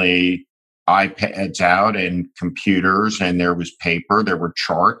certainly iPads out and computers, and there was paper, there were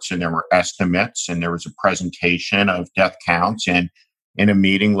charts, and there were estimates, and there was a presentation of death counts, and in a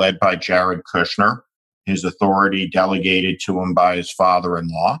meeting led by Jared Kushner, his authority delegated to him by his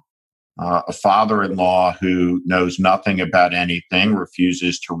father-in-law, a father-in-law who knows nothing about anything,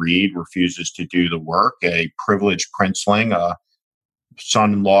 refuses to read, refuses to do the work, a privileged princeling, a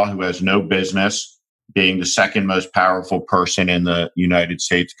son-in-law who has no business being the second most powerful person in the United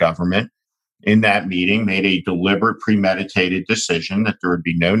States government, in that meeting made a deliberate, premeditated decision that there would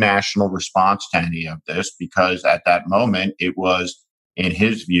be no national response to any of this because at that moment it was, in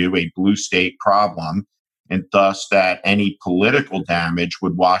his view, a blue state problem, and thus that any political damage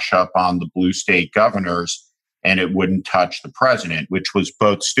would wash up on the blue state governors and it wouldn't touch the president, which was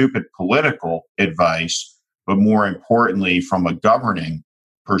both stupid political advice, but more importantly, from a governing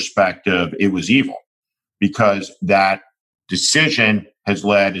perspective, it was evil because that decision has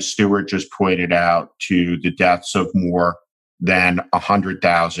led, as Stuart just pointed out, to the deaths of more than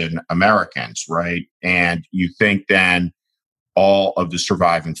 100,000 Americans, right? And you think then all of the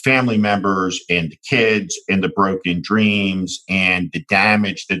surviving family members and the kids and the broken dreams and the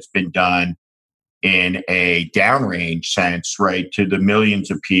damage that's been done in a downrange sense, right, to the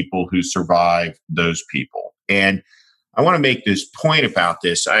millions of people who survive those people. And I want to make this point about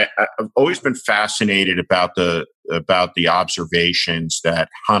this. I've always been fascinated about the observations that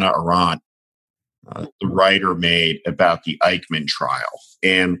Hannah Arendt, the writer, made about the Eichmann trial.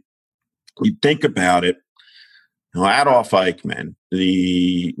 And you think about it, Adolf Eichmann,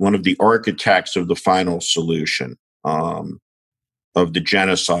 one of the architects of the final solution of the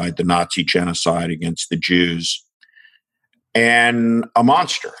genocide, the Nazi genocide against the Jews, and a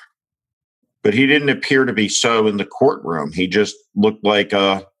monster. But he didn't appear to be so in the courtroom. He just looked like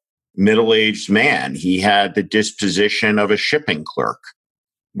a middle-aged man. He had the disposition of a shipping clerk,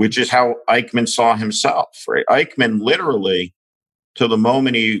 which is how Eichmann saw himself. Right? Eichmann literally, to the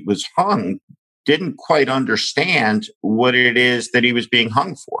moment he was hung, didn't quite understand what it is that he was being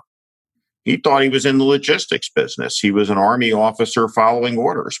hung for. He thought he was in the logistics business. He was an army officer following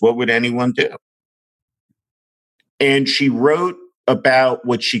orders. What would anyone do? And she wrote about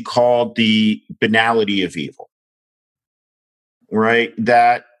what she called the banality of evil, right?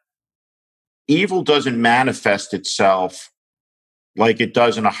 That evil doesn't manifest itself like it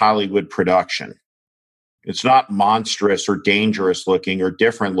does in a Hollywood production. It's not monstrous or dangerous looking or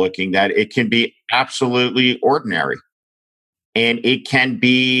different looking, that it can be absolutely ordinary and it can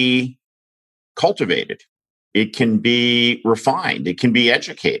be cultivated. It can be refined. It can be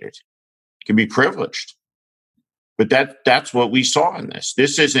educated. It can be privileged. But that's what we saw in this.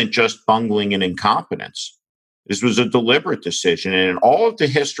 This isn't just bungling and incompetence. This was a deliberate decision. And in all of the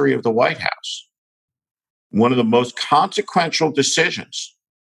history of the White House, one of the most consequential decisions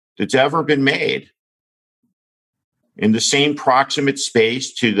that's ever been made in the same proximate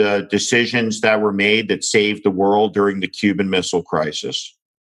space to the decisions that were made that saved the world during the Cuban Missile Crisis,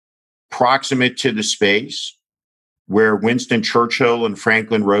 proximate to the space where Winston Churchill and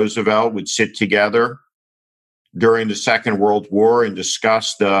Franklin Roosevelt would sit together during the Second World War and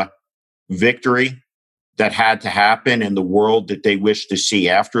discuss the victory that had to happen in the world that they wished to see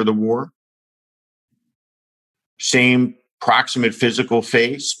after the war. Same proximate physical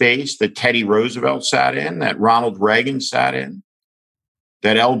space that Teddy Roosevelt sat in, that Ronald Reagan sat in,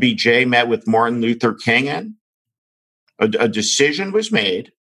 that LBJ met with Martin Luther King in. A decision was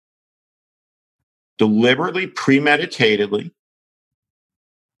made deliberately, premeditatedly,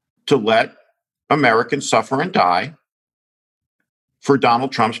 to let Americans suffer and die for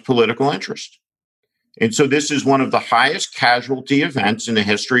Donald Trump's political interest. And so this is one of the highest casualty events in the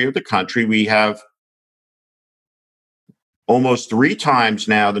history of the country. We have almost 3 times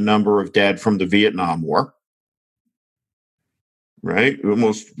now the number of dead from the Vietnam War, right?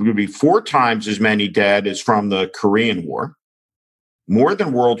 Almost would be 4 times as many dead as from the Korean War, more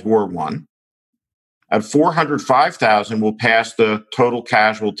than World War I. At 405,000, we'll pass the total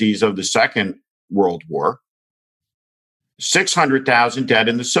casualties of the Second World War. 600,000 dead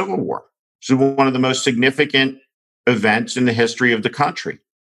in the Civil War. So one of the most significant events in the history of the country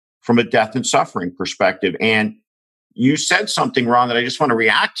from a death and suffering perspective. And you said something wrong that I just want to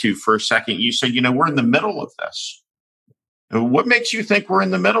react to for a second. You said, we're in the middle of this. What makes you think we're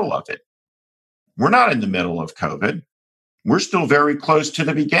in the middle of it? We're not in the middle of COVID. We're still very close to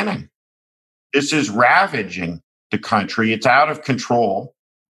the beginning. This is ravaging the country. It's out of control.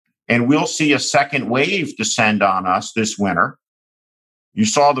 And we'll see a second wave descend on us this winter. You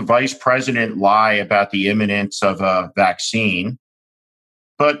saw the vice president lie about the imminence of a vaccine,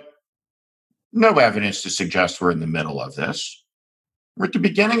 but no evidence to suggest we're in the middle of this. We're at the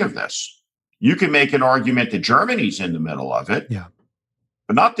beginning of this. You can make an argument that Germany's in the middle of it, Yeah.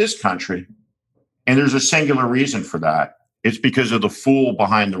 but not this country. And there's a singular reason for that. It's because of the fool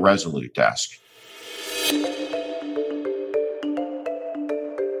behind the Resolute desk.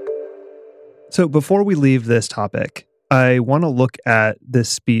 So before we leave this topic, I want to look at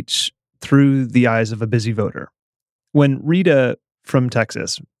this speech through the eyes of a busy voter. When Rita from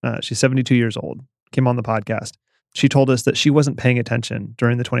Texas, she's 72 years old, came on the podcast, she told us that she wasn't paying attention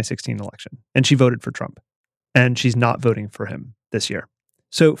during the 2016 election, and she voted for Trump, and she's not voting for him this year.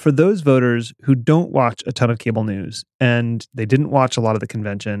 So for those voters who don't watch a ton of cable news, and they didn't watch a lot of the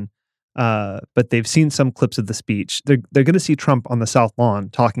convention, but they've seen some clips of the speech, they're going to see Trump on the South Lawn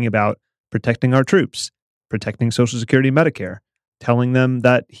talking about protecting our troops, protecting Social Security and Medicare, telling them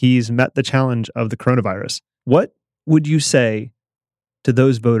that he's met the challenge of the coronavirus. What would you say to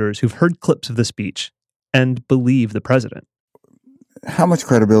those voters who've heard clips of the speech and believe the president? How much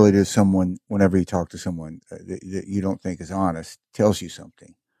credibility does someone, whenever you talk to someone that you don't think is honest, tells you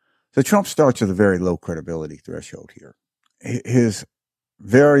something? So Trump starts with a very low credibility threshold here. His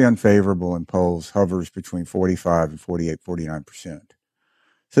very unfavorable in polls hovers between 45 and 48, 49%.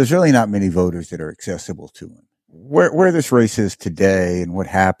 So there's really not many voters that are accessible to him. Where this race is today and what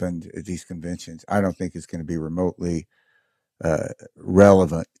happened at these conventions, I don't think is going to be remotely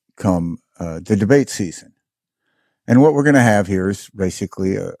relevant come the debate season. And what we're going to have here is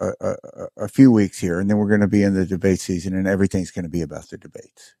basically a few weeks here, and then we're going to be in the debate season, and everything's going to be about the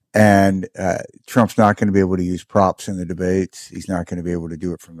debates. And Trump's not going to be able to use props in the debates. He's not going to be able to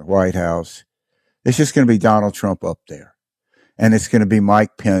do it from the White House. It's just going to be Donald Trump up there. And it's going to be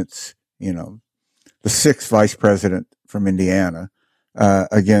Mike Pence, the sixth vice president from Indiana,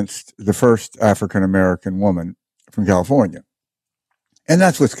 against the first African-American woman from California. And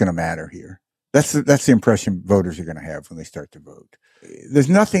that's what's going to matter here. That's the impression voters are going to have when they start to vote. There's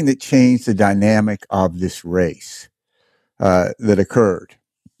nothing that changed the dynamic of this race that occurred.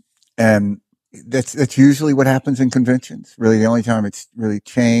 And that's usually what happens in conventions. Really, the only time it's really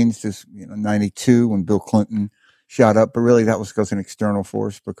changed is, 92 when Bill Clinton shot up. But really, that was because an external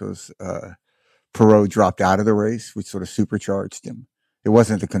force, because Perot dropped out of the race, which sort of supercharged him. It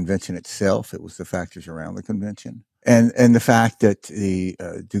wasn't the convention itself. It was the factors around the convention. And the fact that the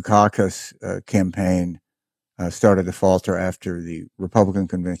Dukakis campaign started to falter after the Republican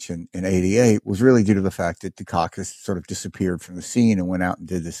convention in 88 was really due to the fact that Dukakis sort of disappeared from the scene and went out and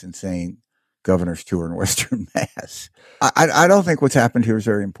did this insane governor's tour in Western Mass. I don't think what's happened here is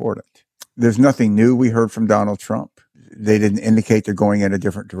very important. There's nothing new we heard from Donald Trump. They didn't indicate they're going in a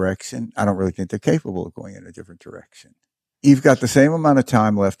different direction. I don't really think they're capable of going in a different direction. You've got the same amount of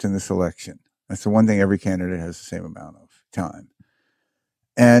time left in this election. That's the one thing every candidate has the same amount of time.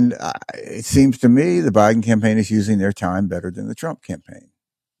 And it seems to me the Biden campaign is using their time better than the Trump campaign.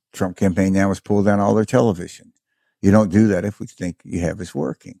 Trump campaign now has pulled down all their television. You don't do that if we think you have is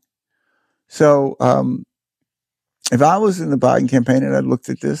working. So if I was in the Biden campaign and I looked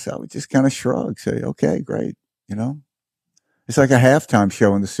at this, I would just kind of shrug, say, okay, great. It's like a halftime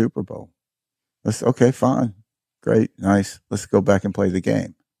show in the Super Bowl. Okay, fine. Great. Nice. Let's go back and play the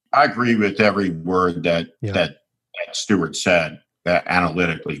game. I agree with every word that Stewart said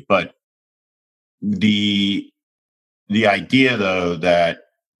analytically, but the idea, though, that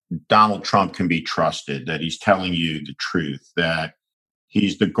Donald Trump can be trusted, that he's telling you the truth, that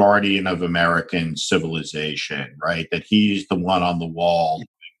he's the guardian of American civilization, right? That he's the one on the wall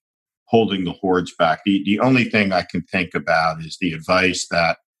holding the hordes back. The only thing I can think about is the advice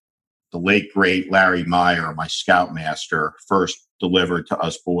that the late, great Larry Meyer, my scoutmaster, first delivered to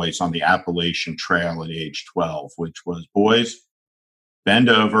us boys on the Appalachian Trail at age 12, which was, boys, bend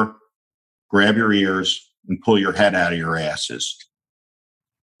over, grab your ears, and pull your head out of your asses.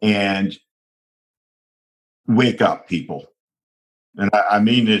 And wake up, people. And I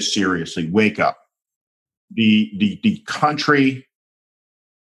mean this seriously, wake up. The country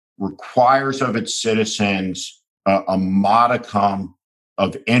requires of its citizens a modicum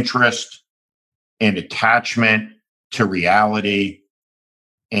of interest and attachment to reality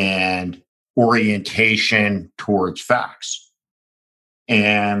and orientation towards facts.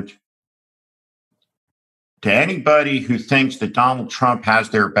 And to anybody who thinks that Donald Trump has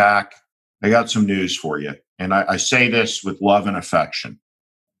their back, I got some news for you. And I say this with love and affection.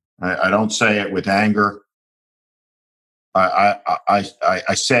 I don't say it with anger. I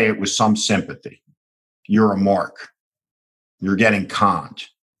say it with some sympathy. You're a mark. You're getting conned.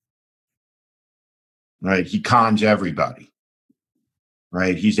 Right? He cons everybody.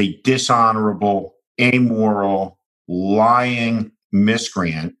 Right? He's a dishonorable, amoral, lying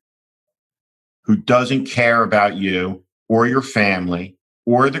miscreant who doesn't care about you or your family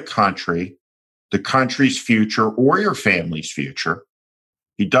or the country the country's future or your family's future.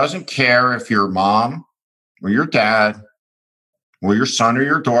 He doesn't care if your mom or your dad or your son or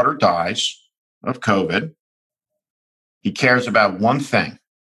your daughter dies of COVID. He cares about one thing,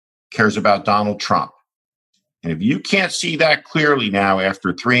 cares about Donald Trump. And if you can't see that clearly now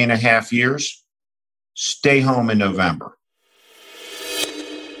after 3.5 years, stay home in November.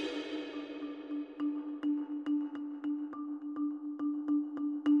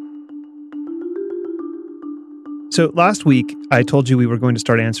 So last week, I told you we were going to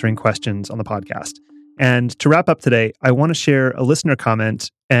start answering questions on the podcast. And to wrap up today, I want to share a listener comment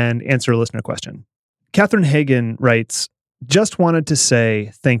and answer a listener question. Catherine Hagan writes, just wanted to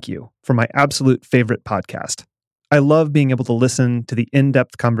say thank you for my absolute favorite podcast. I love being able to listen to the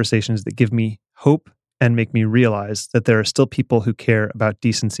in-depth conversations that give me hope and make me realize that there are still people who care about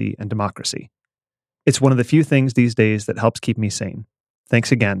decency and democracy. It's one of the few things these days that helps keep me sane.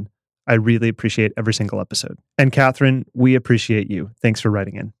 Thanks again. I really appreciate every single episode. And Catherine, we appreciate you. Thanks for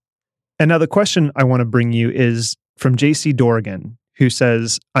writing in. And now the question I want to bring you is from JC Dorgan, who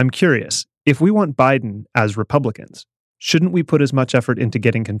says, I'm curious, if we want Biden as Republicans, shouldn't we put as much effort into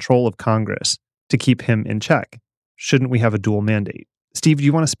getting control of Congress to keep him in check? Shouldn't we have a dual mandate? Steve, do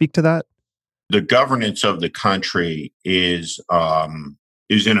you want to speak to that? The governance of the country is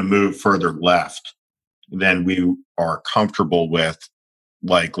in a move further left than we are comfortable with,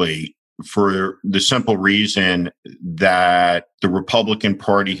 likely, for the simple reason that the Republican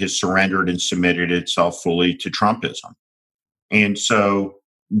Party has surrendered and submitted itself fully to Trumpism. And so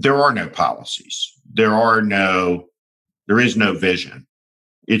there are no policies. There is no vision.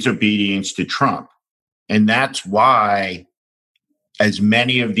 It's obedience to Trump. And that's why as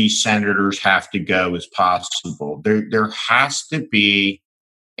many of these senators have to go as possible. There has to be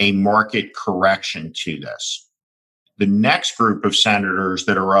a market correction to this. The next group of senators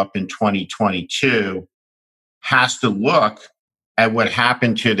that are up in 2022 has to look at what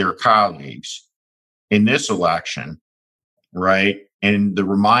happened to their colleagues in this election, right? And the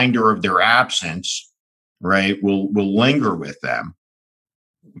reminder of their absence, right, will linger with them,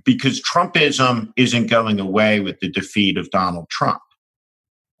 because Trumpism isn't going away with the defeat of Donald Trump.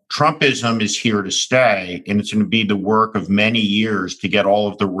 Trumpism is here to stay, and it's going to be the work of many years to get all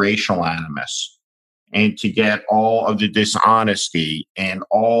of the racial animus and to get all of the dishonesty and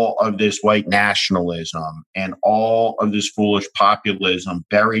all of this white nationalism and all of this foolish populism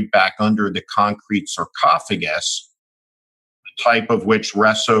buried back under the concrete sarcophagus, the type of which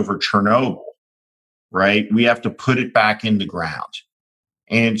rests over Chernobyl, right? We have to put it back in the ground.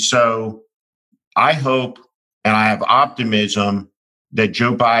 And so I hope and I have optimism that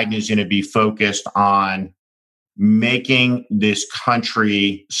Joe Biden is going to be focused on making this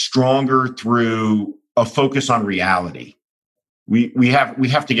country stronger through a focus on reality. We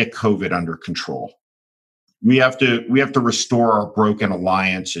have to get COVID under control. We have to restore our broken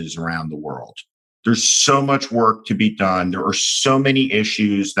alliances around the world. There's so much work to be done. There are so many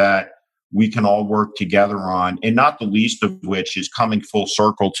issues that we can all work together on, and not the least of which is coming full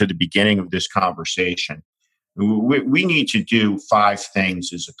circle to the beginning of this conversation. We need to do 5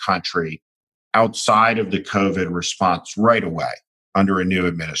 things as a country outside of the COVID response right away under a new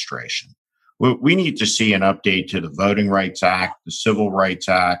administration. We need to see an update to the Voting Rights Act, the Civil Rights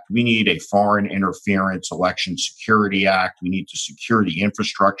Act. We need a Foreign Interference Election Security Act. We need to secure the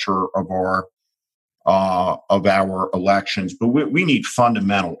infrastructure of our elections. But we need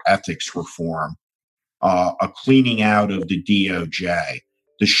fundamental ethics reform, a cleaning out of the DOJ.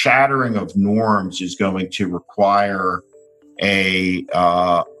 The shattering of norms is going to require a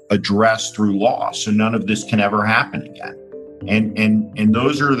address through law, so none of this can ever happen again. And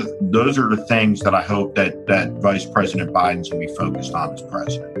those are the things that I hope that Vice President Biden's going to be focused on as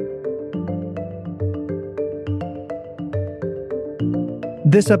president.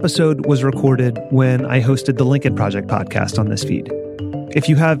 This episode was recorded when I hosted the Lincoln Project podcast on this feed. If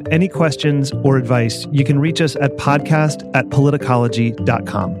you have any questions or advice, you can reach us at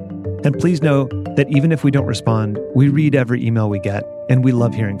podcast@politicology.com. And please know that even if we don't respond, we read every email we get, and we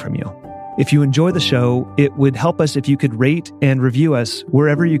love hearing from you. If you enjoy the show, it would help us if you could rate and review us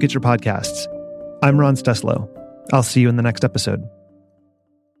wherever you get your podcasts. I'm Ron Steslow. I'll see you in the next episode.